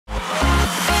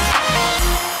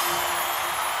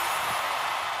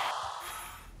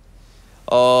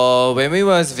When we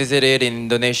was visited in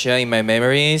Indonesia, in my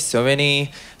memory, so many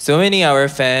our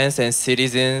fans and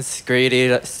citizens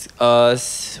greeted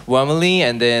us warmly,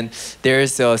 and then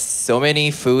there's so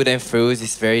many food and fruits.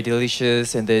 It's very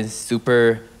delicious and then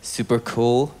super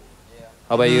cool.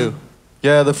 How about you?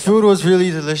 Yeah, the food was really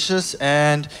delicious,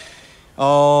 and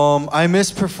I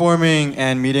miss performing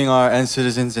and meeting our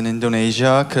citizens in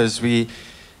Indonesia because we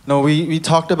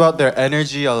talked about their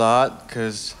energy a lot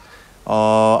because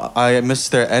I miss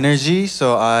their energy.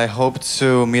 So I hope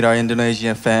to meet our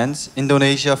Indonesia fans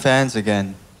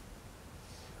again.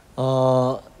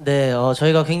 네,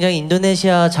 저희가 굉장히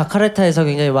인도네시아 자카르타에서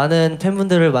굉장히 많은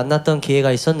팬분들을 만났던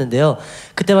기회가 있었는데요.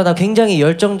 그때마다 굉장히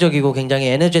열정적이고 굉장히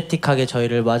에너제틱하게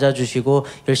저희를 맞아주시고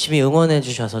열심히 응원해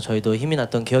주셔서 저희도 힘이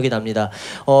났던 기억이 납니다.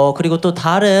 그리고 또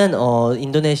다른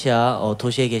인도네시아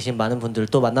도시에 계신 많은 분들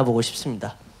또 만나보고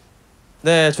싶습니다.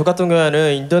 네, 저 같은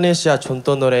경우에는 인도네시아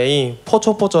존또 노래인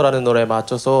포초포초라는 노래에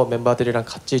맞춰서 멤버들이랑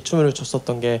같이 춤을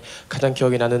췄었던 게 가장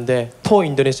기억이 나는데 또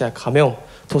인도네시아 가면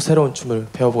또 새로운 춤을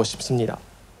배워보고 싶습니다.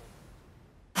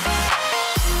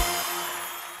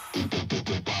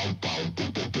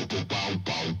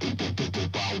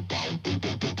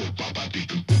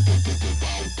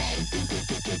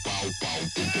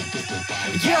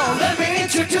 Yo, let me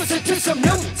introduce you to some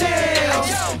new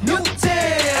dance, new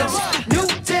dance, new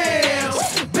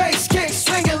dance. Bass kick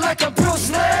swinging like a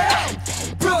Bruce Lee,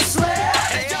 Bruce Lee,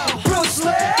 Bruce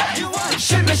Lee.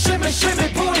 Shimmy, shimmy, shimmy,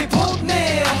 booty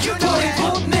보내, booty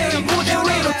보내. 무대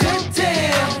위로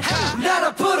땡땡.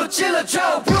 나라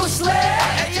부르질러줘, Bruce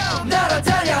Lee.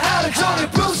 날아다녀 하루 종일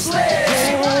Bruce Lee.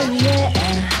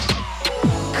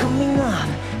 Coming up,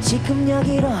 지금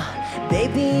여기로.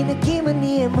 Baby 느낌은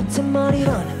이해 못한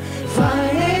머리론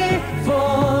Fighting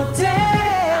for day.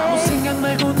 아무 생각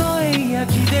말고 너의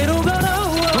이야기대로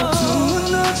걸어와.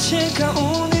 어두운 어제가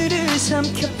오늘을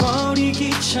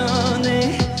삼켜버리기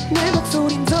전에 내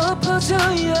목소린 더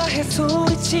퍼져야 해.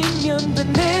 소리치면 돼.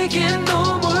 내겐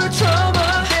no more trouble.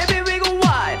 Baby we go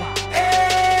wild.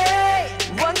 Ay,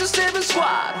 127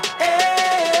 squad.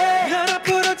 Ay, 날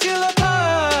앞으로 질러봐.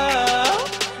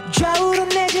 좌우로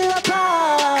내질러봐.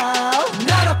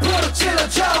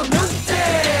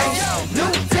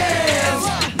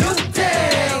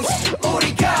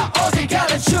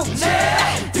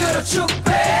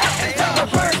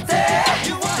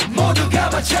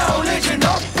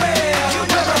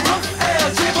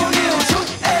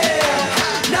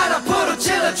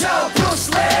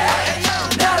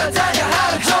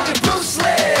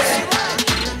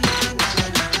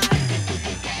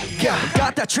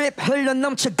 Got that trip 흘러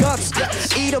넘쳐 guts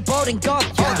잃어버린 것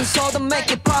어디서든 make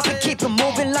it pop and keep it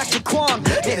moving like a quan.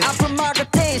 내 앞을 막을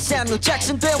때 Samuel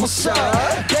Jackson 되었어.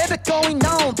 Baby going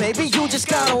on baby you just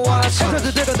gotta watch.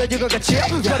 그래도 내가 다 이거같이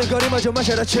걸음걸이마저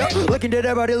마셔라 chill. Looking at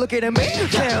everybody looking at me.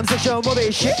 Damn section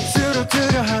movie shit.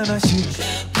 쓰러뜨려 하나씩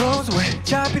Pose away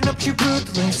잡힌 없이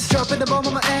ruthless. Dropping the bomb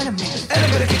on my enemy and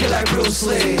I'm gonna kick it like Bruce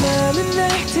Lee. 많은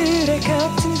날들의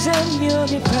같은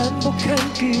장면을 반복한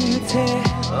끝에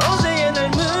어제의 날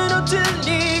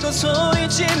무너뜨리고 소리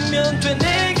지면 돼.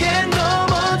 내게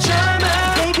넘어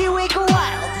drama. Baby we go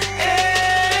wild.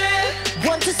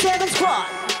 127 squad.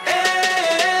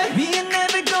 We ain't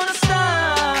never gonna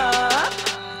stop.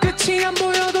 끝이 안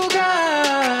보여도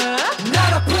가.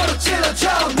 날 앞으로 찔러줘.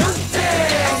 New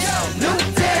dance, new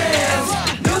dance,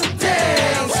 new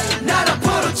dance. 날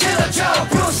앞으로 찔러줘.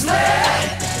 Bruce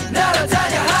Lee.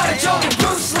 날아다녀 하루 종일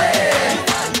Bruce Lee.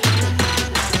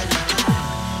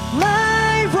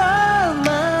 My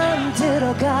world만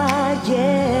들어가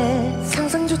yeah.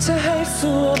 상상조차 할 수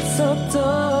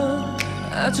없었던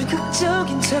아주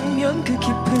극적인 장면 그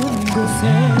깊은 곳에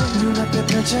눈앞에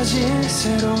펼쳐진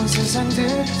새로운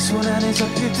세상들 손 안에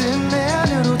잡히듯 내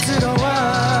안으로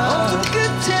들어와. 어둠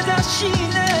끝에 다시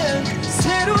난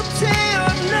새로 태어나.